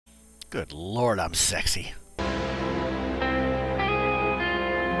Good Lord, I'm sexy.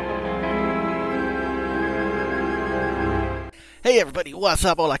 Hey everybody, what's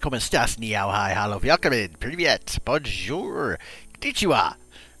up? Hola, ¿cómo estás? Ni hao, hi, hello, welcome, привет, bonjour, konnichiwa,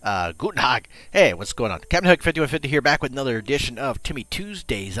 guten Tag. Hey, what's going on? Captain Hook 5150 here, back with another edition of Timmy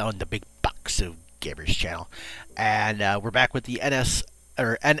Tuesdays on the Big Box of Gamers channel. And we're back with the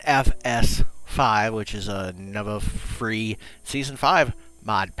NFS5, which is a Nova free Season 5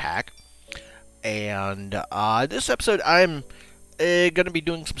 mod pack. And this episode, I'm going to be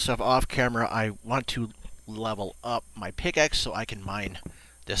doing some stuff off camera. I want to level up my pickaxe so I can mine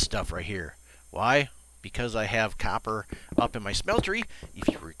this stuff right here. Why? Because I have copper up in my smeltery, if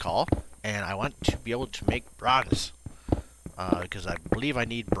you recall, and I want to be able to make bronze. Because I believe I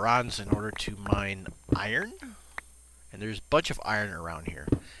need bronze in order to mine iron. And there's a bunch of iron around here.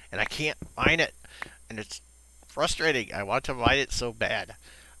 And I can't mine it. And it's frustrating. I want to mine it so bad.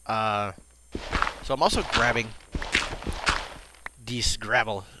 So I'm also grabbing this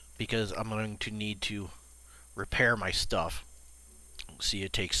gravel because I'm going to need to repair my stuff. See,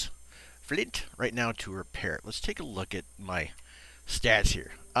 it takes flint right now to repair it. Let's take a look at my stats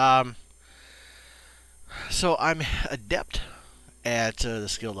here. So I'm adept at the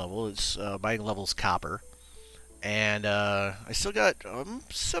skill level. It's mining level's copper. And I still got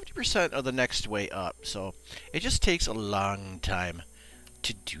 70% of the next way up. So it just takes a long time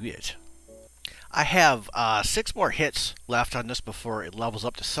to do it. I have 6 more hits left on this before it levels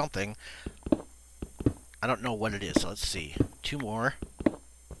up to something. I don't know what it is, so let's see. 2 more.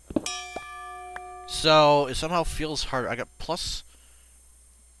 So it somehow feels harder. I got plus...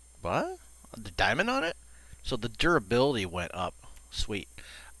 what? The diamond on it? So the durability went up. Sweet.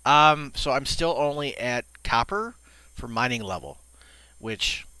 So I'm still only at copper for mining level,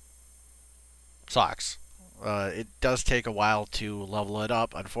 which sucks. It does take a while to level it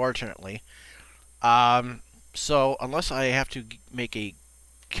up, unfortunately. So unless I have to make a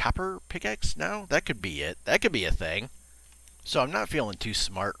copper pickaxe now, that could be it. That could be a thing. So I'm not feeling too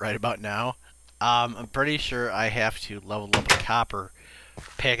smart right about now. I'm pretty sure I have to level up a copper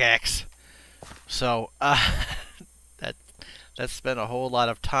pickaxe. So that's spent a whole lot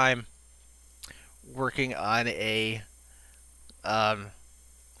of time working on a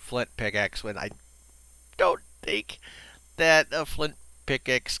flint pickaxe when I don't think that a flint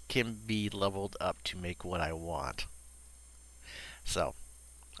pickaxe can be leveled up to make what I want. So,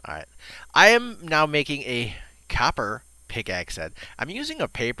 alright. I am now making a copper pickaxe head. I'm using a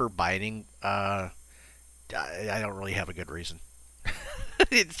paper binding. I don't really have a good reason.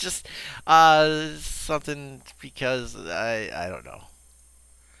 It's just something because I don't know.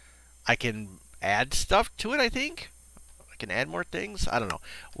 I can add stuff to it, I think. I can add more things. I don't know.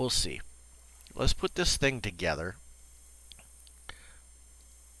 We'll see. Let's put this thing together.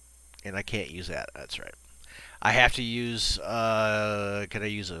 And I can't use that. That's right. I have to use, can I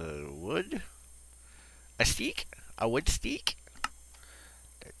use a wood? A steak? A wood steak?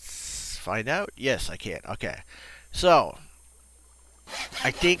 Let's find out. Yes, I can. Okay. So,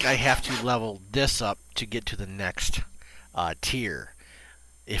 I think I have to level this up to get to the next tier,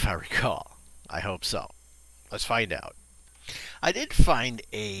 if I recall. I hope so. Let's find out. I did find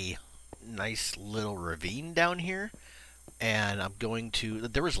a nice little ravine down here. And I'm going to...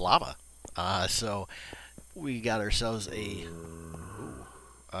 there was lava. So we got ourselves a...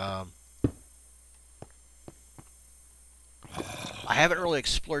 I haven't really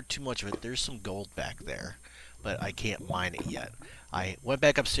explored too much of it. There's some gold back there. But I can't mine it yet. I went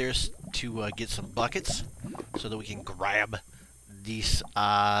back upstairs to get some buckets. So that we can grab these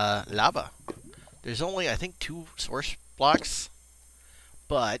lava. There's only, I think, 2 source blocks.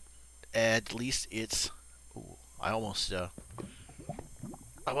 But at least it's... ooh, I almost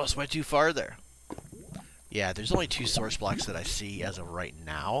went too far there. Yeah, there's only 2 source blocks that I see as of right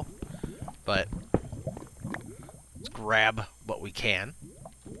now. But let's grab what we can.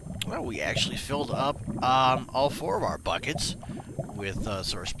 Well, we actually filled up all 4 of our buckets with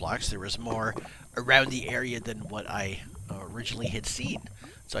source blocks. There was more around the area than what I originally had seen.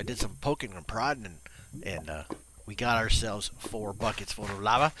 So I did some poking and prodding, and we got ourselves 4 buckets full of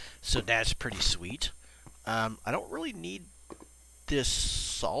lava. So that's pretty sweet. I don't really need this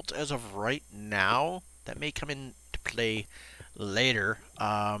salt as of right now. That may come into play later,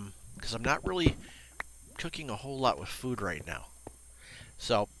 because I'm not really cooking a whole lot with food right now.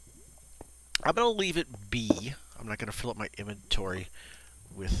 So, I'm going to leave it be. I'm not going to fill up my inventory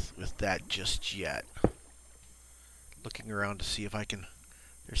with that just yet. Looking around to see if I can...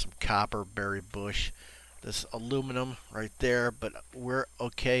 there's some copper, berry bush. This aluminum right there, but we're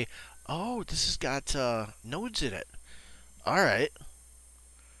okay. Oh, this has got nodes in it. Alright.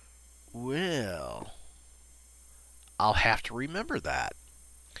 I'll have to remember that.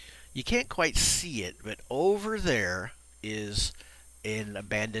 You can't quite see it, but over there is an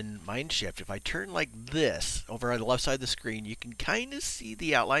abandoned mine shaft. If I turn like this over on the left side of the screen, you can kind of see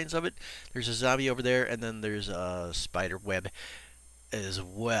the outlines of it. There's a zombie over there, and then there's a spider web as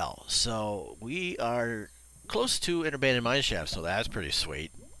well. So we are close to an abandoned mine shaft, so that's pretty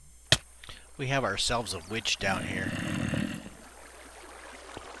sweet. We have ourselves a witch down here.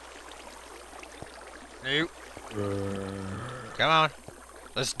 Nope. Come on.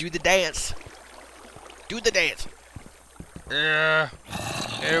 Let's do the dance. Do the dance.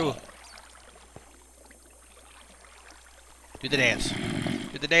 Ew. Do the dance.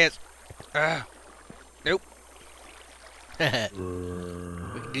 Do the dance. Nope. We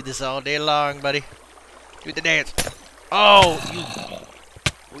can do this all day long, buddy. Do the dance. Oh,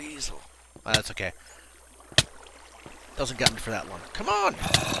 you weasel. Oh, that's okay. Doesn't get me for that long. Come on.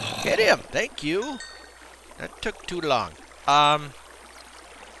 Hit him. Thank you. That took too long. My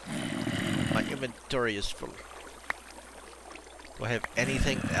inventory is full. Do I have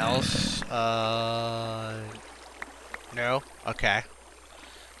anything else? No? Okay.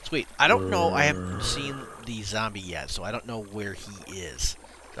 Sweet. I don't know. I haven't seen the zombie yet, so I don't know where he is.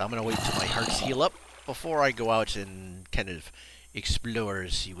 So I'm going to wait till my hearts heal up before I go out and kind of explore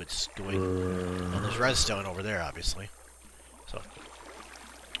and see what's going on. Well, there's redstone over there, obviously. So,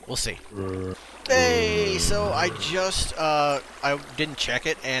 we'll see. Hey, so I just, I didn't check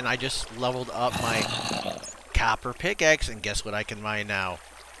it, and I just leveled up my copper pickaxe, and guess what I can mine now?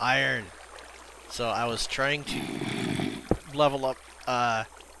 Iron. So I was trying to level up,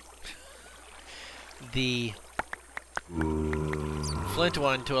 the flint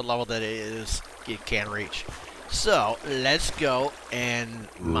one to a level that it can reach. So, let's go and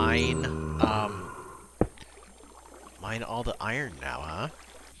mine, mine all the iron now, huh?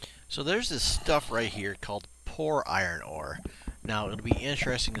 So there's this stuff right here called poor iron ore. Now, it'll be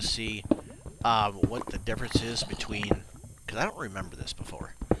interesting to see what the difference is between... Because I don't remember this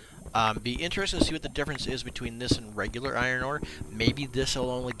before. Be interesting to see what the difference is between this and regular iron ore. Maybe this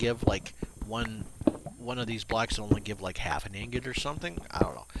will only give, like, one of these blocks will only give, like, half an ingot or something. I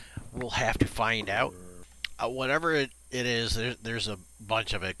don't know. We'll have to find out. Whatever it is, there's a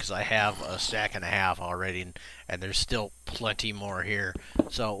bunch of it, because I have a stack and a half already, and there's still plenty more here.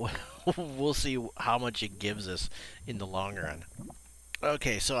 So, we'll see how much it gives us in the long run.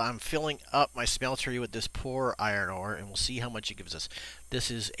 Okay, so I'm filling up my smeltery with this poor iron ore, and we'll see how much it gives us.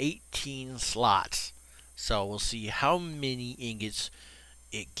 This is 18 slots, so we'll see how many ingots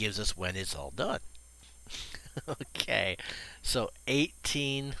it gives us when it's all done. Okay, so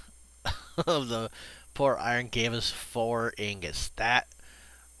 18 of the poor iron gave us 4 ingots. That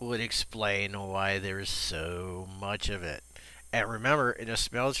would explain why there's so much of it. And remember, in a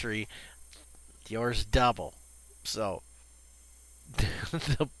smeltery, yours double. So,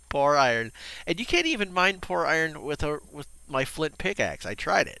 the poor iron, and you can't even mine poor iron with my flint pickaxe. I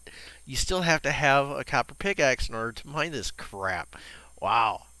tried it. You still have to have a copper pickaxe in order to mine this crap.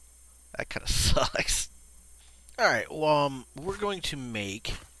 Wow, that kind of sucks. All right, well, we're going to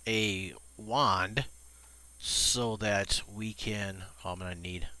make a wand so that we can. Oh, I'm gonna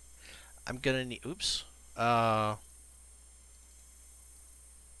need. Oops.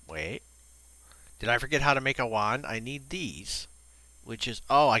 Wait. Did I forget how to make a wand? I need these. Which is,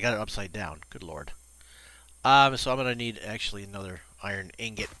 oh, I got it upside down. Good lord. So I'm gonna need actually another iron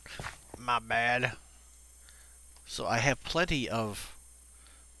ingot. My bad. So I have plenty of,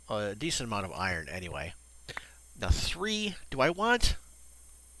 a decent amount of iron anyway. Now 3, do I want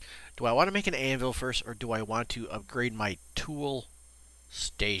to make an anvil first, or do I want to upgrade my tool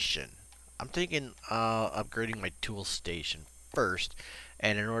station? I'm thinking, upgrading my tool station first.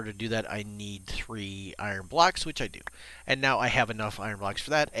 And in order to do that, I need 3 iron blocks, which I do. And now I have enough iron blocks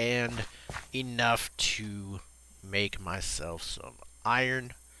for that, and enough to make myself some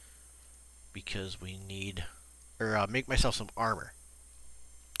iron, because we need, or make myself some armor.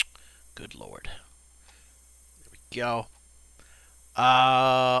 Good lord. There we go.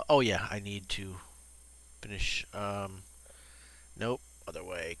 Oh yeah, I need to finish, nope, other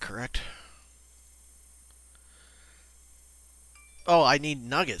way, correct? Oh, I need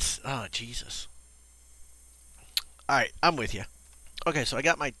nuggets. Oh, Jesus. Alright, I'm with you. Okay, so I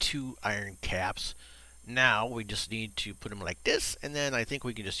got my 2 iron caps. Now, we just need to put them like this, and then I think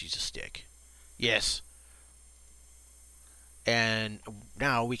we can just use a stick. Yes. And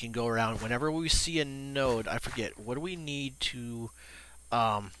now we can go around whenever we see a node. I forget, what do we need to,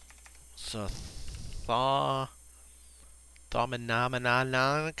 so, no,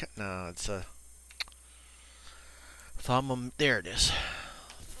 it's a... there it is.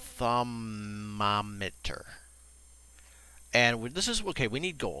 Thermometer. And this is okay. We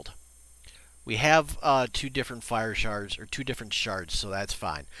need gold. We have 2 different fire shards, or 2 different shards, so that's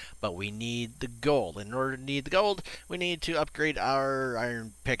fine. But we need the gold. In order to need the gold, we need to upgrade our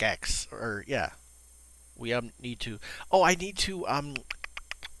iron pickaxe. Or yeah, we need to. Oh, I need to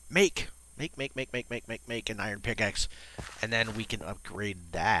make an iron pickaxe, and then we can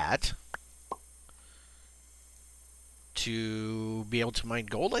upgrade that to be able to mine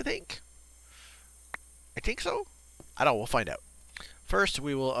gold. I think so. I don't know. We'll find out. First,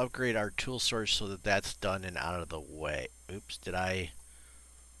 we will upgrade our tool source so that that's done and out of the way. Oops, did I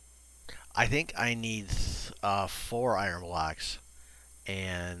think I need 4 iron blocks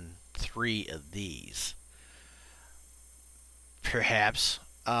and 3 of these. Perhaps.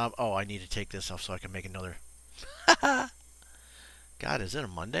 Oh, I need to take this off so I can make another. God, is it a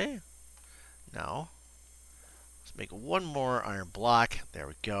Monday? No. Let's make 1 more iron block. There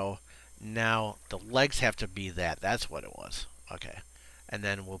we go. Now, the legs have to be that. That's what it was. Okay. And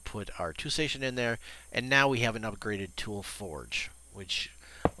then we'll put our tool station in there. And now we have an upgraded tool forge, which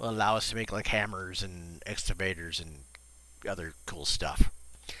will allow us to make like hammers and excavators and other cool stuff.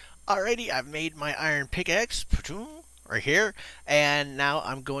 Alrighty, I've made my iron pickaxe right here. And now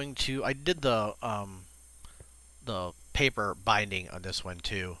I'm going to, I did the paper binding on this one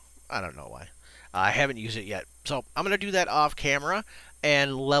too. I don't know why. I haven't used it yet. So I'm going to do that off camera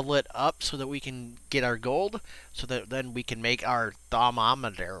and level it up so that we can get our gold, so that then we can make our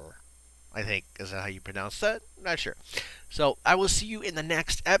thermometer. I think, is that how you pronounce that? Not sure. So I will see you in the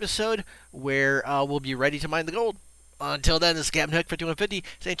next episode where we'll be ready to mine the gold. Until then, this is Captain Hook 5150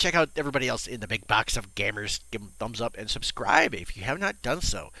 saying check out everybody else in the big box of gamers. Give them a thumbs up and subscribe if you have not done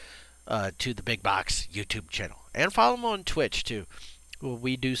so to the Big Box YouTube channel. And follow them on Twitch too.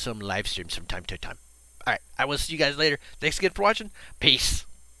 We do some live streams from time to time. Alright, I will see you guys later. Thanks again for watching. Peace.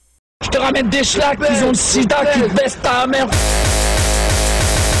 Je te ramène des schlacs qui ont le sida qui te baisse ta mère.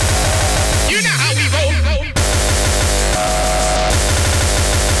 You know how we roll.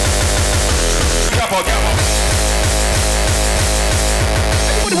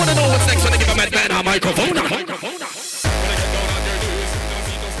 Everybody wanna know what's next when I give a madman a microphone.